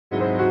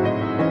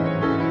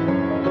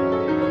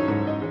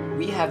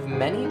We have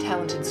many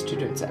talented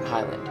students at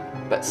Highland,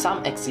 but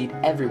some exceed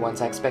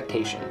everyone's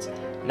expectations,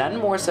 none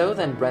more so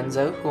than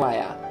Renzo.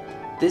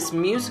 This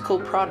musical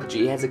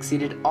prodigy has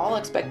exceeded all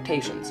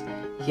expectations.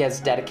 He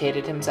has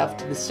dedicated himself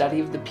to the study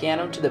of the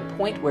piano to the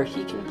point where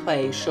he can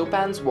play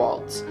Chopin's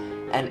Waltz,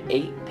 an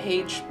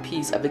 8-page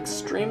piece of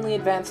extremely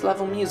advanced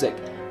level music,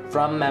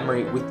 from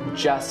memory, with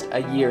just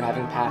a year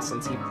having passed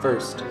since he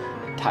first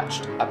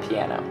touched a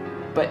piano.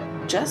 But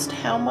just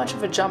how much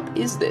of a jump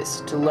is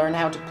this to learn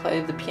how to play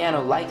the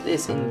piano like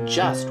this in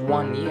just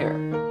 1 year?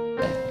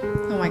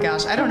 Oh my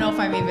gosh, I don't know if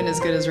I'm even as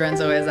good as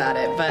Renzo is at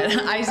it, but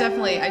I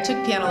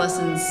took piano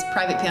lessons,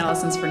 private piano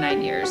lessons for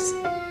 9 years.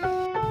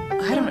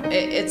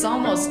 It's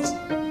almost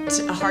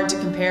hard to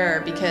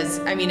compare because,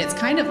 I mean, it's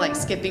kind of like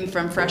skipping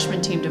from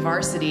freshman team to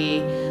varsity,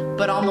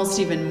 but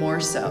almost even more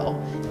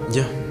so.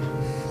 Yeah,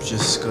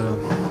 just gotta,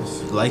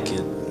 if you like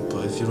it,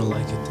 but if you don't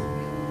like it,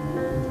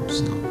 then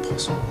it's not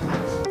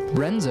possible.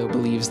 Renzo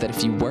believes that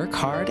if you work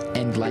hard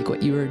and like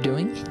what you are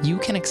doing, you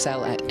can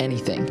excel at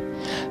anything.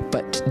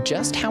 But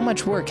just how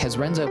much work has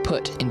Renzo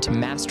put into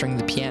mastering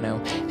the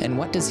piano, and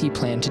what does he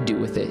plan to do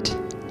with it?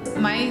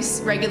 My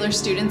regular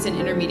students in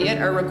intermediate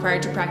are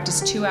required to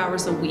practice 2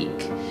 hours a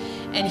week,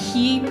 and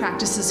he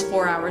practices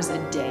 4 hours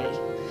a day.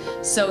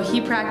 So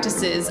he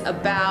practices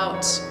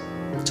about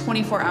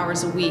 24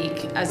 hours a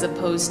week as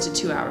opposed to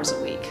 2 hours a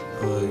week.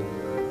 I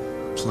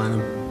plan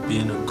on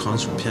being a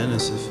concert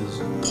pianist if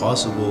it's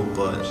possible,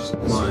 but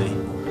my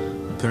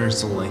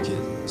parents don't like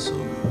it, so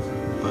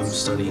I'm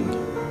studying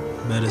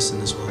medicine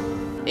as well.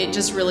 It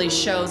just really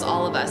shows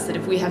all of us that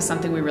if we have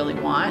something we really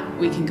want,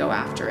 we can go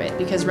after it.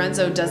 Because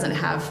Renzo doesn't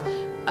have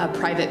a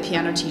private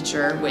piano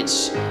teacher,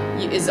 which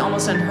is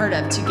almost unheard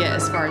of to get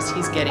as far as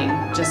he's getting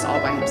just all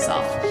by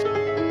himself.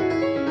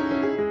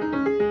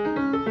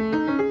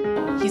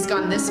 He's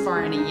gone this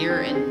far in a year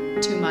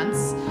and 2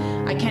 months.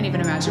 I can't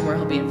even imagine where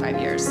he'll be in 5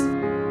 years.